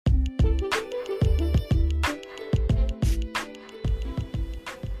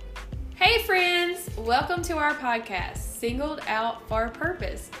Hey friends, welcome to our podcast, Singled Out for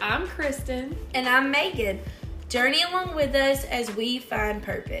Purpose. I'm Kristen. And I'm Megan. Journey along with us as we find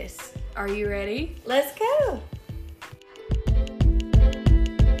purpose. Are you ready? Let's go.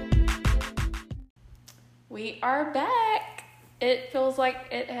 We are back. It feels like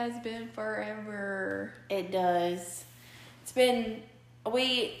it has been forever. It does.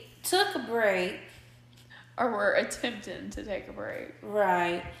 We took a break. Or we're attempting to take a break.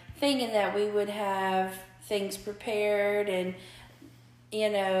 Right. Thinking that we would have things prepared and,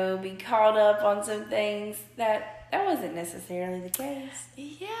 be caught up on some things. That wasn't necessarily the case.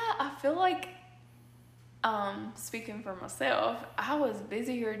 Yeah, I feel like, speaking for myself, I was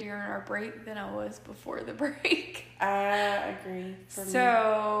busier during our break than I was before the break. I agree.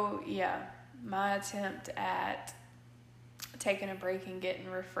 Yeah, my attempt at taking a break and getting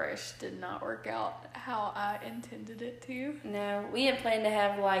refreshed did not work out how I intended it to. No, we had planned to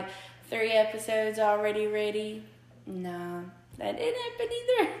have 3 episodes already ready. No, that didn't happen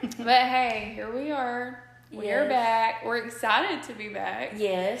either. But hey, here we are. We are back. We're excited to be back.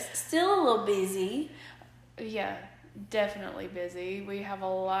 Yes, still a little busy. Yeah, definitely busy. We have a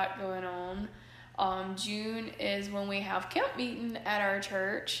lot going on. June is when we have camp meeting at our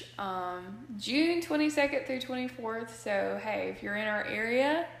church. June 22nd through 24th. So, hey, if you're in our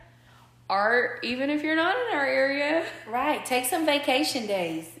area, or even if you're not in our area. Right, take some vacation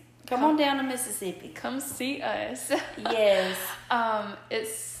days. Come on down to Mississippi. Come see us. Yes.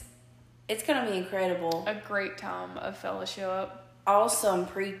 It's going to be incredible. A great time of fellowship. Awesome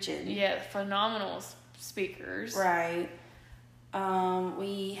preaching. Yeah, phenomenal speakers. Right.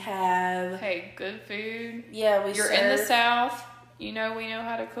 We have... Hey, good food. Yeah, You're in the South. We know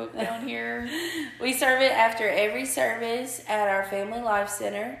how to cook down here. We serve it after every service at our Family Life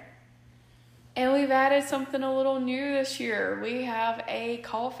Center. And we've added something a little new this year. We have a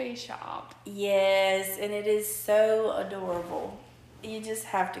coffee shop. Yes, and it is so adorable. You just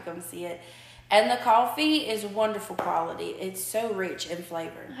have to come see it. And the coffee is wonderful quality. It's so rich in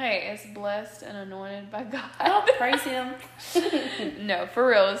flavor. Hey, it's blessed and anointed by God. Oh, praise Him. No, for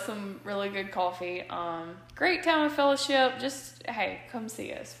real, it's some really good coffee. Great time of fellowship. Just, hey, come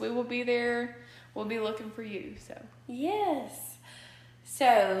see us. We will be there. We'll be looking for you. So yes.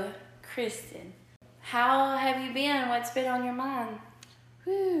 So, Kristen, how have you been? What's been on your mind?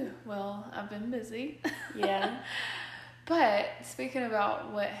 Whew. Well, I've been busy. Yeah. But speaking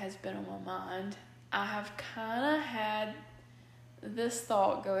about what has been on my mind, I have kind of had this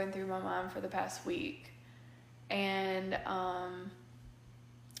thought going through my mind for the past week. And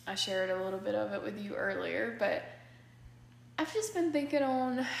I shared a little bit of it with you earlier, but I've just been thinking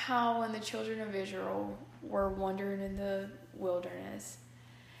on how when the children of Israel were wandering in the wilderness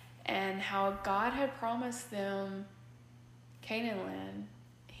and how God had promised them Canaan land.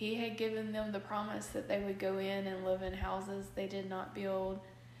 He had given them the promise that they would go in and live in houses they did not build,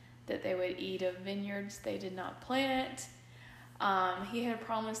 that they would eat of vineyards they did not plant. He had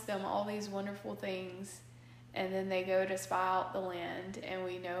promised them all these wonderful things, and then they go to spy out the land. And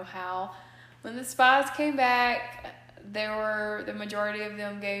we know how when the spies came back, the majority of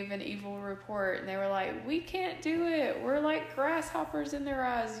them gave an evil report, and they were like, we can't do it. We're like grasshoppers in their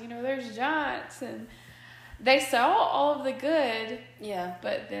eyes. There's giants. And they saw all of the good, yeah,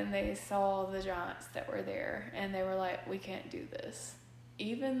 but then they saw the giants that were there, and they were like, we can't do this.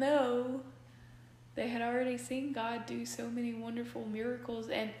 Even though they had already seen God do so many wonderful miracles,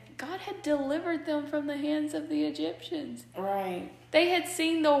 and God had delivered them from the hands of the Egyptians. Right. They had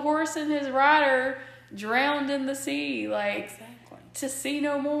seen the horse and his rider drowned in the sea, exactly. To see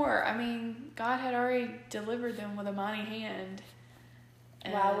no more. I mean, God had already delivered them with a mighty hand.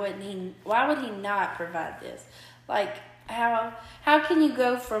 Why would he not provide this? How can you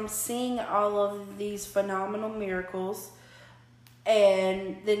go from seeing all of these phenomenal miracles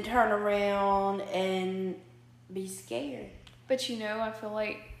and then turn around and be scared? But I feel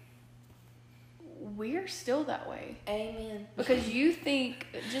like we're still that way. Amen. Because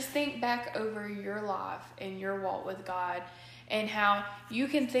just think back over your life and your walk with God, and how you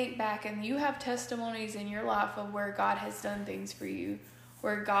can think back and you have testimonies in your life of where God has done things for you,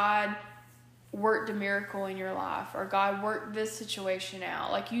 where God worked a miracle in your life, or God worked this situation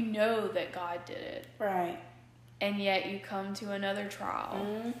out. That God did it. Right. And yet you come to another trial.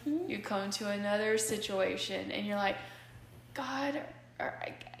 Mm-hmm. You come to another situation, and you're like, God,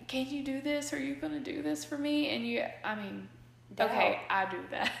 can you do this? Are you going to do this for me? And okay, I do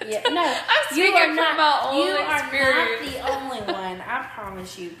that. Yeah, no, I'm speaking from my own experience. You are not the only one, I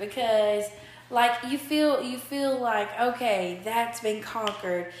promise you, because you feel like, okay, that's been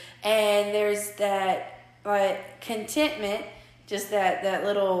conquered, and there's that contentment just that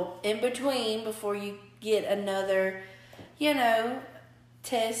little in between before you get another,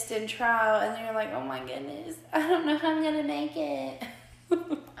 test and trial, and then you're like, oh my goodness, I don't know how I'm gonna make it.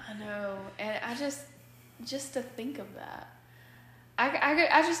 I know, and I just to think of that,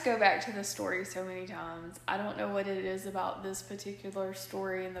 I just go back to the story so many times. I don't know what it is about this particular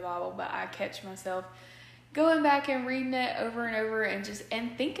story in the Bible, but I catch myself going back and reading it over and over and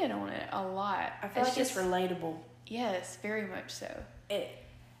thinking on it a lot. I feel like it's relatable. Yes, very much so.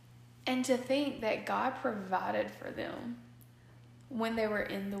 And to think that God provided for them when they were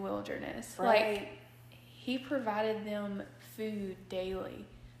in the wilderness. Right. Like, He provided them food daily.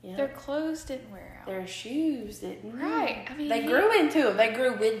 Yep. Their clothes didn't wear out. Their shoes didn't. Right. I mean, they grew into them. They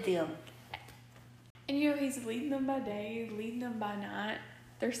grew with them. And He's leading them by day, leading them by night.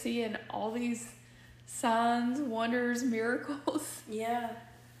 They're seeing all these signs, wonders, miracles. Yeah.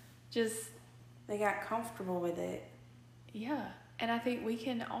 Just. They got comfortable with it. Yeah. And I think we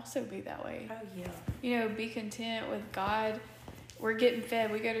can also be that way. Oh, yeah. Be content with God. We're getting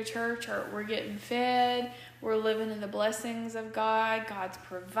fed. We go to church, or we're getting fed. We're living in the blessings of God. God's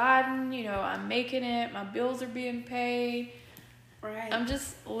providing. I'm making it. My bills are being paid. Right. I'm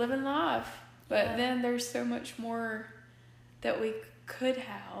just living life. But then there's so much more that we could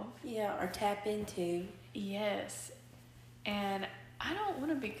have. Yeah, or tap into. Yes. And I don't want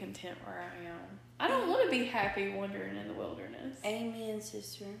to be content where I am. I don't want to be happy wandering in the wilderness. Amen,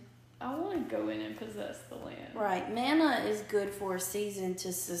 sister. I want to go in and possess the land. Right. Manna is good for a season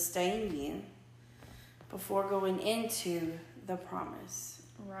to sustain you before going into the promise.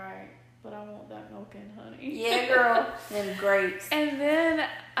 Right. But I want that milk and honey. Yeah, girl. Them grapes. And then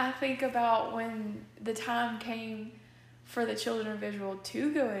I think about when the time came for the children of Israel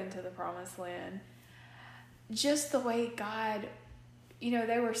to go into the promised land. Just the way God,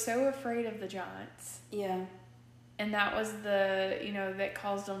 they were so afraid of the giants. Yeah. And that was that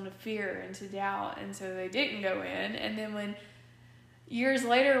caused them to fear and to doubt. And so they didn't go in. And then years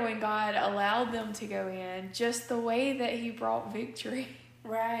later, when God allowed them to go in, just the way that He brought victory.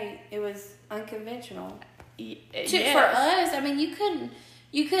 Right. It was unconventional. Yes. For us, I mean, you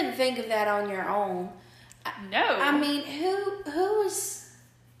couldn't think of that on your own. No. I mean, who was,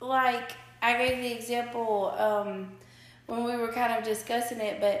 like, I gave the example when we were kind of discussing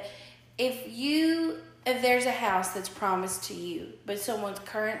it, but if there's a house that's promised to you, but someone's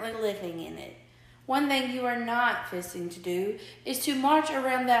currently living in it, one thing you are not fixing to do is to march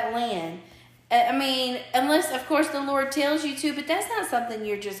around that land. I mean, unless, of course, the Lord tells you to, but that's not something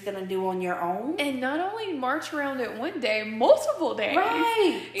you're just going to do on your own. And not only march around it one day, multiple days.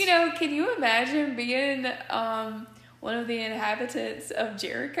 Right. Can you imagine being one of the inhabitants of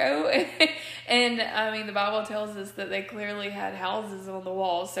Jericho? And, the Bible tells us that they clearly had houses on the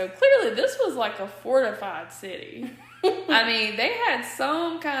walls. So, clearly, this was like a fortified city. They had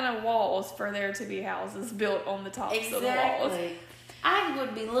some kind of walls for there to be houses built on the tops of the walls. I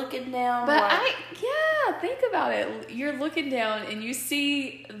would be looking down. But think about it. You're looking down and you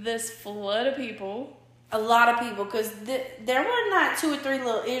see this flood of people. A lot of people, because there were not 2 or 3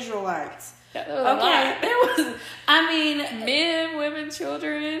 little Israelites. There was men, women,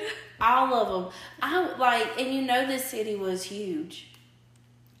 children. All of them. And this city was huge.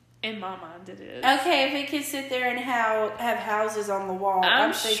 In my mind, it is. Okay, if it can sit there and have houses on the wall,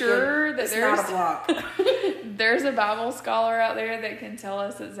 I'm sure that it's not a block. There's a Bible scholar out there that can tell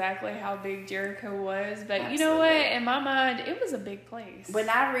us exactly how big Jericho was. But Absolutely. You know what? In my mind, it was a big place. When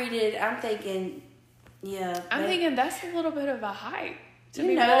I read it, I'm thinking, thinking that's a little bit of a hike.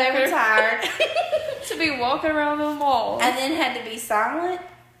 They were tired. To be walking around the malls. And then had to be silent.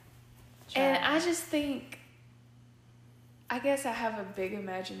 And I just think, I guess I have a big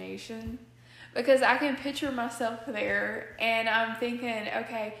imagination because I can picture myself there and I'm thinking,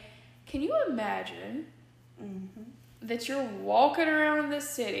 okay, can you imagine that you're walking around this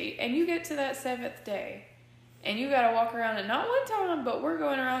city and you get to that 7th day and you got to walk around it not one time, but we're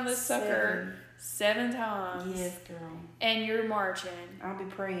going around this sucker 7 times. Yes, girl. And you're marching. I'll be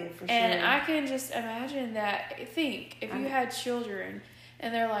praying for sure. And I can just imagine that. Think, if you had children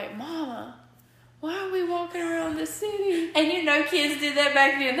and they're like, Mama, why are we walking around the city? And kids did that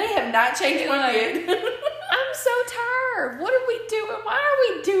back then. They have not changed one bit. I'm so tired. What are we doing? Why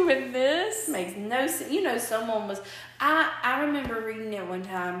are we doing this? Makes no sense. Someone was... I remember reading it one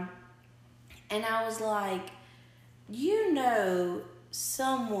time, and I was like,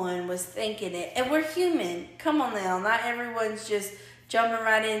 someone was thinking it. And we're human. Come on now. Not everyone's just jumping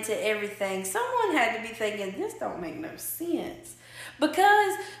right into everything. Someone had to be thinking, this don't make no sense.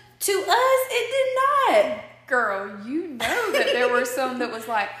 Because... to us, it did not. Girl, that there were some that was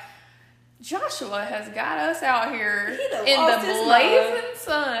like, Joshua has got us out here done in lost the his blazing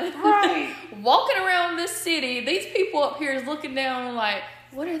sun. Right. Walking around this city. These people up here is looking down like,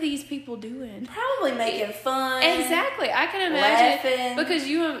 what are these people doing? Probably making fun. Exactly. I can imagine. Laughing. Because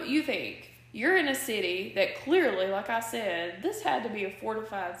you think, you're in a city that clearly, like I said, this had to be a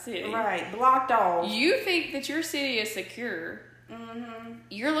fortified city. Right. Blocked off. You think that your city is secure. Mm-hmm.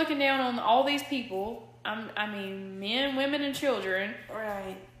 You're looking down on all these people. I mean, men, women, and children.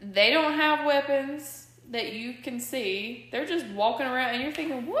 Right. They don't have weapons that you can see. They're just walking around, and you're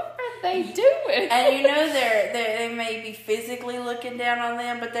thinking, what are they doing? And you know they may be physically looking down on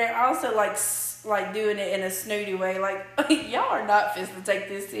them, but they're also like doing it in a snooty way. Like, y'all are not fit to take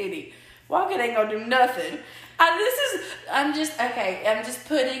this city. Walking ain't gonna do nothing. I'm just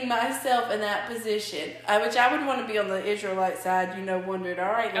putting myself in that position, which I would want to be on the Israelite side, wondering,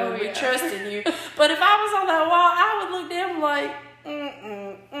 all right, Lord, we trust in you. But if I was on that wall, I would look down like,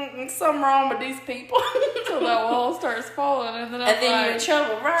 something wrong with these people. So that wall starts falling, and then you're in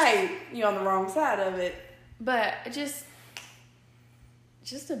trouble, right? You're on the wrong side of it. But just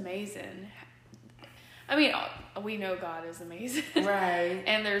amazing. I mean, we know God is amazing. Right.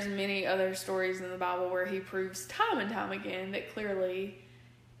 And there's many other stories in the Bible where he proves time and time again that clearly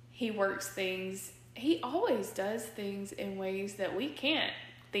he works things. He always does things in ways that we can't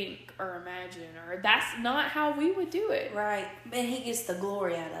think or imagine, or that's not how we would do it. Right. And he gets the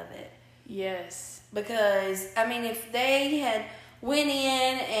glory out of it. Yes. Because, I mean, if they had went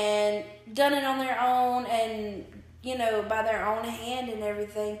in and done it on their own and, by their own hand and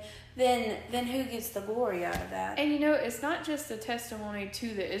everything, then who gets the glory out of that? And it's not just a testimony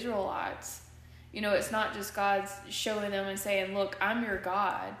to the Israelites. It's not just God's showing them and saying, look, I'm your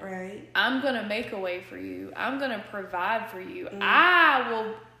God. Right. I'm going to make a way for you. I'm going to provide for you. I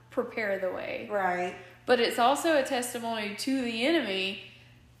will prepare the way. Right. But it's also a testimony to the enemy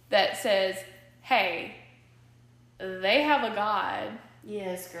that says, hey, they have a God.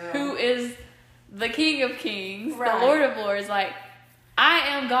 Yes, girl. Who is the King of Kings, right. the Lord of Lords. Like, I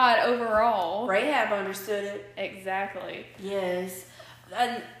am God overall. Rahab understood it. Exactly. Yes.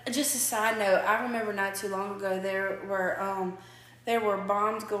 And just a side note, I remember not too long ago there were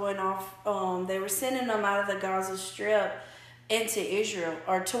bombs going off. They were sending them out of the Gaza Strip into Israel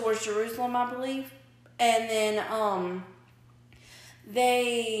or towards Jerusalem, I believe. And then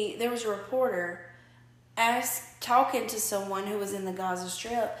there was a reporter talking to someone who was in the Gaza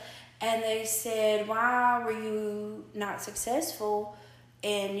Strip, and they said, "Why were you not successful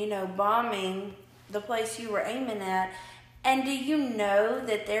in bombing the place you were aiming at?" And do you know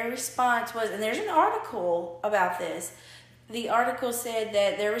that their response was, and there's an article about this, the article said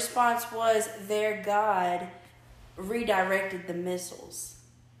that their response was their God redirected the missiles.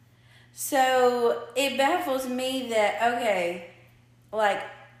 So it baffles me that, okay, like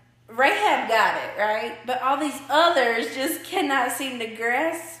Rahab got it, right? But all these others just cannot seem to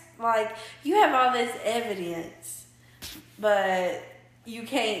grasp, like, you have all this evidence, but you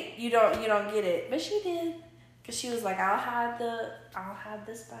don't get it. But she did. Because she was like, I'll hide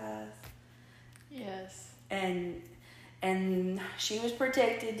the spies. Yes. And she was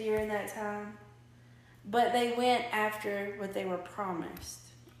protected during that time. But they went after what they were promised.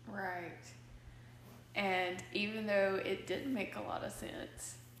 Right. And even though it didn't make a lot of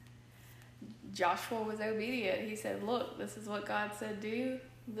sense, Joshua was obedient. He said, look, this is what God said do.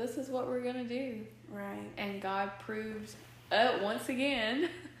 This is what we're going to do. Right. And God proved once again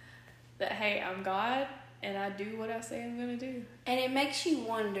that, hey, I'm God. And I do what I say I'm going to do. And it makes you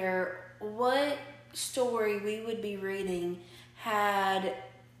wonder what story we would be reading had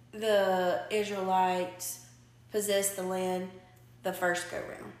the Israelites possessed the land the first go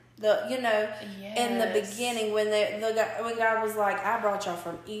round. In the beginning when when God was like, I brought y'all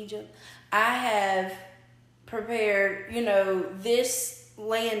from Egypt. I have prepared, this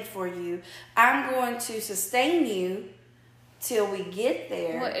land for you. I'm going to sustain you till we get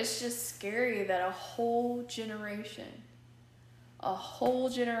there. Well, it's just scary that a whole generation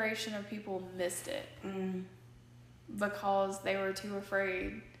of people missed it because they were too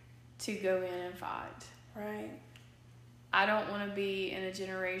afraid to go in and fight. Right. I don't want to be in a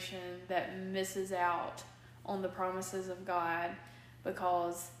generation that misses out on the promises of God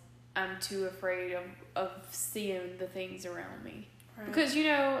because I'm too afraid of seeing the things around me. Right. Because,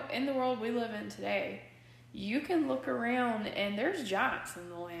 in the world we live in today, you can look around and there's giants in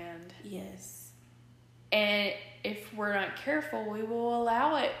the land. Yes. And if we're not careful, we will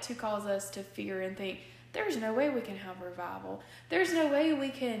allow it to cause us to fear and think, there's no way we can have revival. There's no way we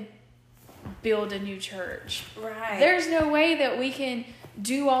can build a new church. Right. There's no way that we can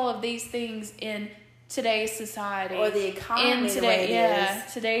do all of these things in today's society or the economy in the way it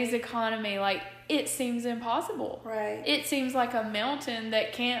is. Today's economy, like, it seems impossible. Right. It seems like a mountain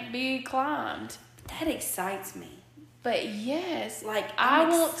that can't be climbed. That excites me. But yes, Like, I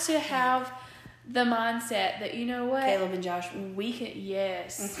want to have the mindset that, you know what, Caleb and Joshua, we can.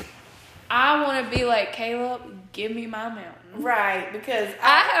 Yes, I want to be like Caleb. Give me my mountain. right? Because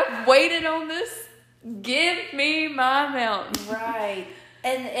I have waited on this. Give me my mountain. right.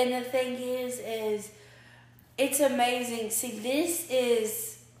 And the thing is it's amazing. See, this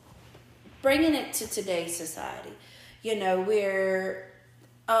is bringing it to today's society. You know, where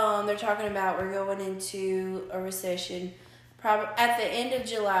they're talking about we're going into a recession. Probably at the end of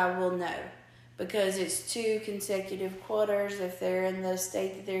July, we'll know, because it's 2 consecutive quarters. If they're in the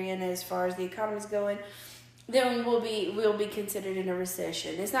state that they're in as far as the economy's going, then we'll be considered in a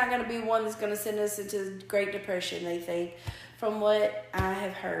recession. It's not going to be one that's going to send us into the Great Depression, they think, from what I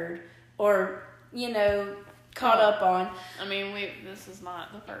have heard or, you know, caught up on. I mean, this is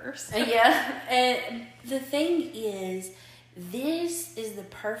not the first. Yeah, and the thing is, this is the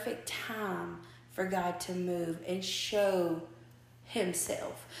perfect time for God to move and show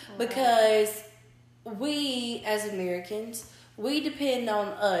himself. Right. Because we, as Americans, we depend on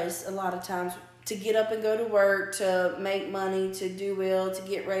us a lot of times to get up and go to work, to make money, to do well, to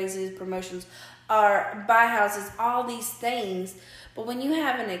get raises, promotions, or buy houses, all these things. But when you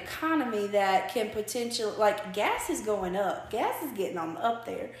have an economy that can potentially, like, gas is going up. Gas is getting on up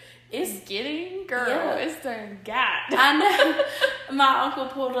there. It's getting, girl, yeah. It's done got. I know. My uncle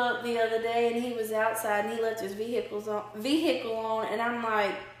pulled up the other day and he was outside and he left his vehicle on, and I'm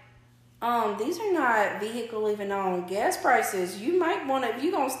like, these are not vehicle even on gas prices. You might want to, if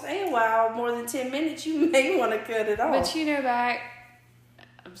you're going to stay a while, more than 10 minutes, you may want to cut it off. But thinking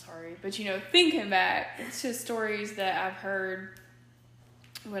back, it's just stories that I've heard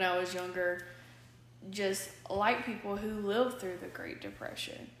when I was younger, just like people who lived through the Great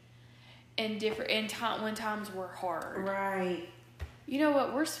Depression and when times were hard. Right. You know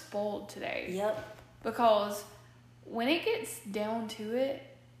what? We're spoiled today. Yep. Because when it gets down to it,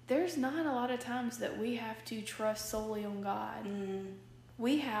 there's not a lot of times that we have to trust solely on God. Mm.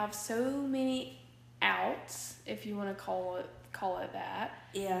 We have so many outs, if you want to call it that.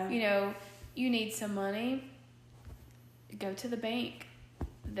 Yeah. You know, you need some money, go to the bank.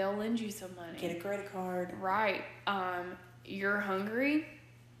 They'll lend you some money. Get a credit card. Right. You're hungry.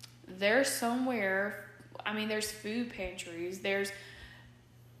 There's somewhere, there's food pantries. There's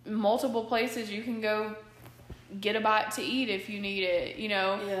multiple places you can go get a bite to eat if you need it, you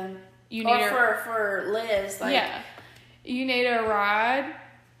know. Yeah. You need for Liz, like, yeah. You need a ride.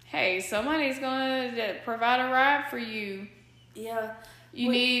 Hey, somebody's gonna provide a ride for you. Yeah.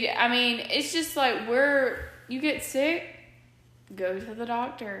 It's just like you get sick, go to the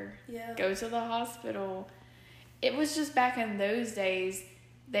doctor. Yeah. Go to the hospital. It was just back in those days,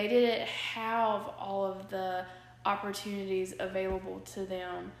 they didn't have all of the opportunities available to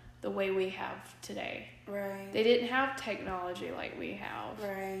them the way we have today. Right. They didn't have technology like we have.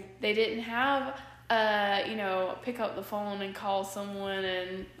 Right. They didn't have, pick up the phone and call someone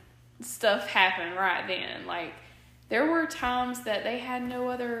and stuff happen right then. Like, there were times that they had no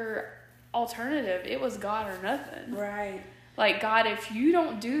other alternative. It was God or nothing. Right. Like, God, if you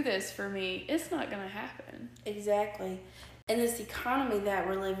don't do this for me, it's not going to happen. Exactly. And this economy that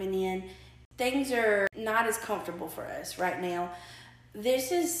we're living in, things are not as comfortable for us right now.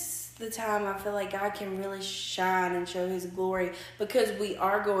 This is the time I feel like God can really shine and show his glory, because we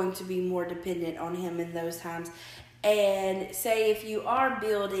are going to be more dependent on him in those times. And say if you are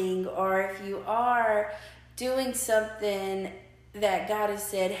building or if you are doing something that God has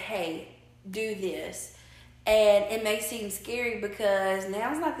said, hey, do this. And it may seem scary because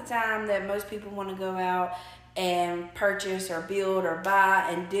now's not the time that most people want to go out and purchase or build or buy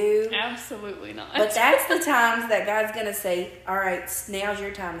and do. Absolutely not. But that's the times that God's going to say, all right, now's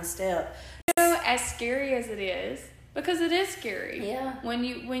your time to step. As scary as it is, because it is scary. Yeah. When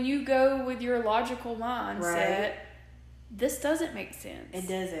you go with your logical mindset, right. This doesn't make sense. It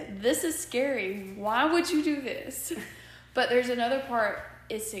doesn't. This is scary. Why would you do this? But there's another part.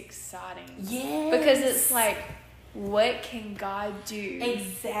 It's exciting. Yes. Because it's like, what can God do?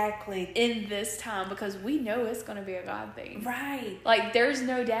 Exactly. In this time? Because we know it's going to be a God thing. Right. Like, there's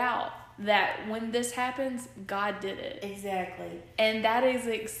no doubt that when this happens, God did it. Exactly. And that is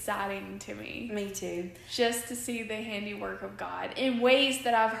exciting to me. Me too. Just to see the handiwork of God in ways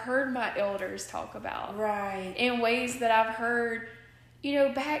that I've heard my elders talk about. Right. In ways that I've heard,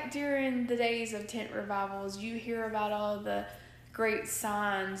 back during the days of tent revivals, you hear about all the great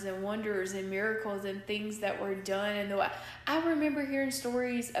signs and wonders and miracles and things that were done. And I remember hearing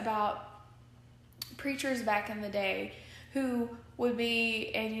stories about preachers back in the day who would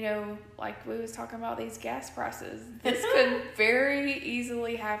be, and you know, like we was talking about these gas prices. This could very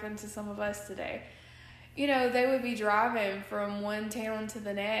easily happen to some of us today. You know, they would be driving from one town to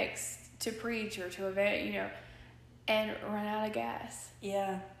the next to preach or to event, you know, and run out of gas.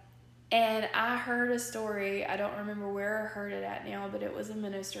 Yeah. And I heard a story, I don't remember where I heard it at now, but it was a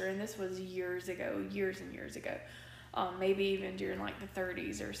minister, and this was years and years ago. Maybe even during like the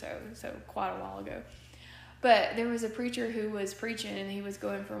 30s or so quite a while ago. But there was a preacher who was preaching, and he was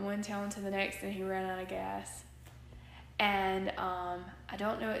going from one town to the next, and he ran out of gas. And I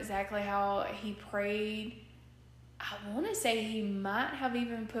don't know exactly how he prayed. I want to say he might have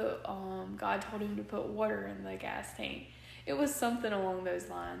even put, God told him to put water in the gas tank. It was something along those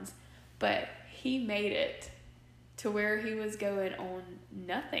lines. But he made it to where he was going on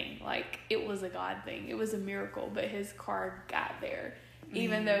nothing. Like, it was a God thing. It was a miracle. But his car got there,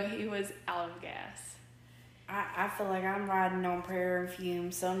 even though he was out of gas. I feel like I'm riding on prayer and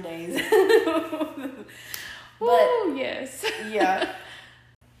fumes some days. But yes. Yeah.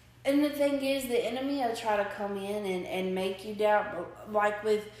 And the thing is, the enemy will try to come in and make you doubt. Like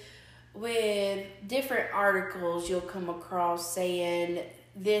with different articles, you'll come across saying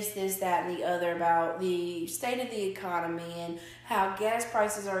this, that, and the other about the state of the economy and how gas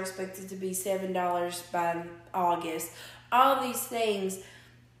prices are expected to be $7 by August. All these things.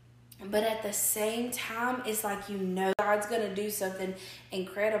 But at the same time, it's like, you know, God's going to do something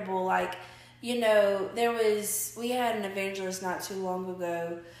incredible. Like, you know, we had an evangelist not too long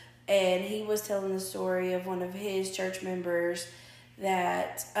ago, and he was telling the story of one of his church members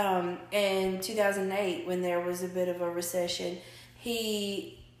that in 2008, when there was a bit of a recession,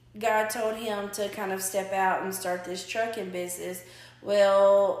 God told him to kind of step out and start this trucking business.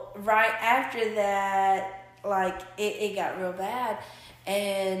 Well, right after that, like, it got real bad,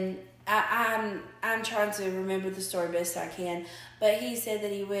 and I'm trying to remember the story best I can, but he said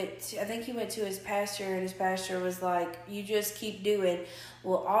that he went to his pastor, and his pastor was like, you just keep doing.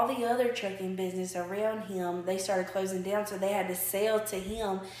 Well, all the other trucking business around him, they started closing down, so they had to sell to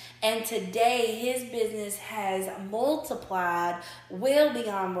him, and today his business has multiplied well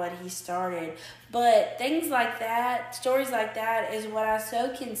beyond what he started. But things like that, stories like that, is what I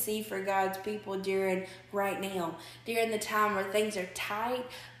so can see for God's people during the time where things are tight.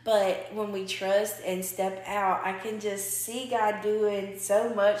 But when we trust and step out, I can just see God doing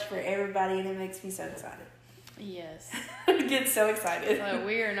so much for everybody, and it makes me so excited. Yes. I get so excited. So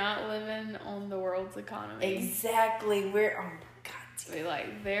we are not living on the world's economy. Exactly. Oh my God.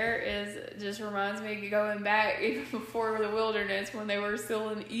 Like, there is, just reminds me of going back even before the wilderness, when they were still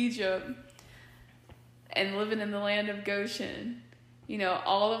in Egypt and living in the land of Goshen. You know,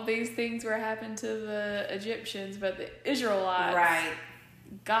 all of these things were happening to the Egyptians, but the Israelites, right,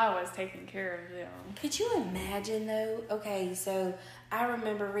 God was taking care of them. Could you imagine, though? Okay, so I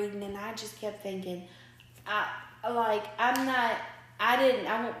remember reading, and I just kept thinking, I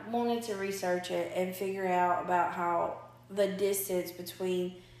wanted to research it and figure out about how the distance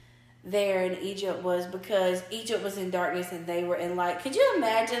between there and Egypt was, because Egypt was in darkness and they were in light. Could you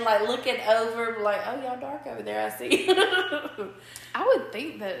imagine, like, looking over, like, oh, y'all dark over there, I see. I would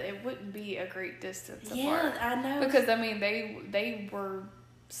think that it wouldn't be a great distance apart. Yeah, I know. Because, I mean, they were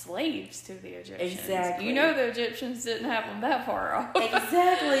slaves to the Egyptians. Exactly. You know, the Egyptians didn't have them that far off.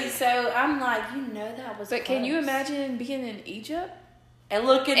 Exactly. So I'm like, that was But close. Can you imagine being in Egypt and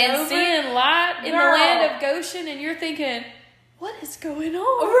looking and over seeing light in the land of Goshen, and you're thinking, what is going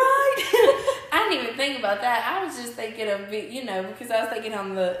on? Right. I didn't even think about that. I was just thinking of, because I was thinking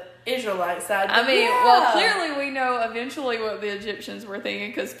on the Israelite side. I mean, well, clearly we know eventually what the Egyptians were thinking,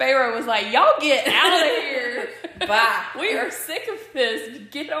 because Pharaoh was like, y'all get out of here. Bye. We are sick of this.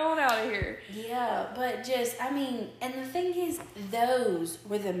 Get on out of here. Yeah, but and the thing is, those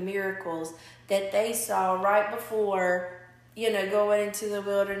were the miracles that they saw right before, going into the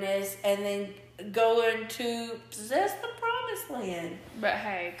wilderness and then going to possess the promised land. But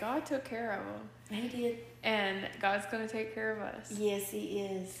hey, God took care of them. He did. And God's going to take care of us. Yes, He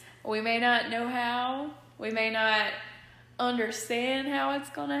is. We may not know how. We may not understand how it's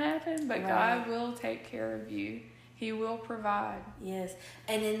going to happen, but right. God will take care of you. He will provide. Yes.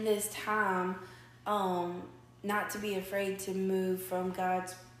 And in this time, not to be afraid to move from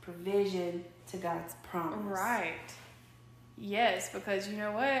God's provision to God's promise. Right. Yes, because you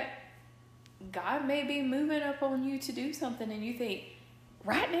know what? God may be moving up on you to do something, and you think,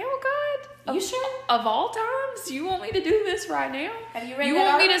 right now, God? You sure? Of all times, you want me to do this right now? Have you read You that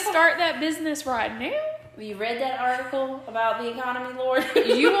want article? Me to start that business right now? You read that article about the economy, Lord?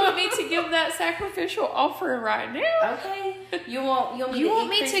 You want me to give that sacrificial offering right now? Okay. You want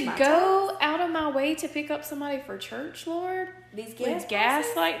me to go out of my way to pick up somebody for church, Lord? These with gas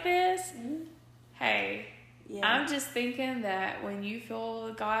like this? Mm-hmm. Hey, yeah. I'm just thinking that when you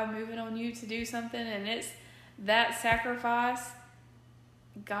feel God moving on you to do something and it's that sacrifice,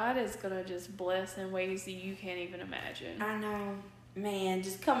 God is going to just bless in ways that you can't even imagine. I know. Man,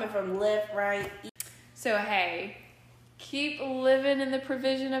 just coming from left, right. So, hey, keep living in the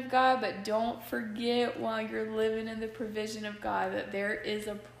provision of God, but don't forget while you're living in the provision of God that there is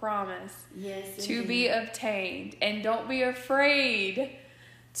a promise to be obtained. And don't be afraid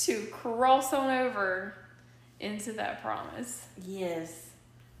to cross on over into that promise. Yes.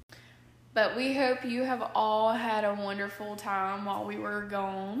 But we hope you have all had a wonderful time while we were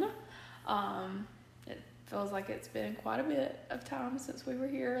gone. It feels like it's been quite a bit of time since we were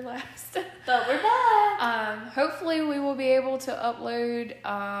here last. But we're back. Hopefully we will be able to upload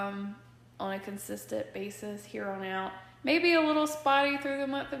on a consistent basis here on out. Maybe a little spotty through the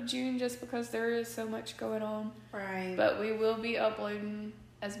month of June just because there is so much going on. Right. But we will be uploading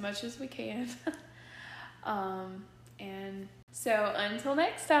as much as we can. And so until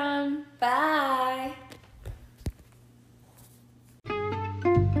next time. Bye.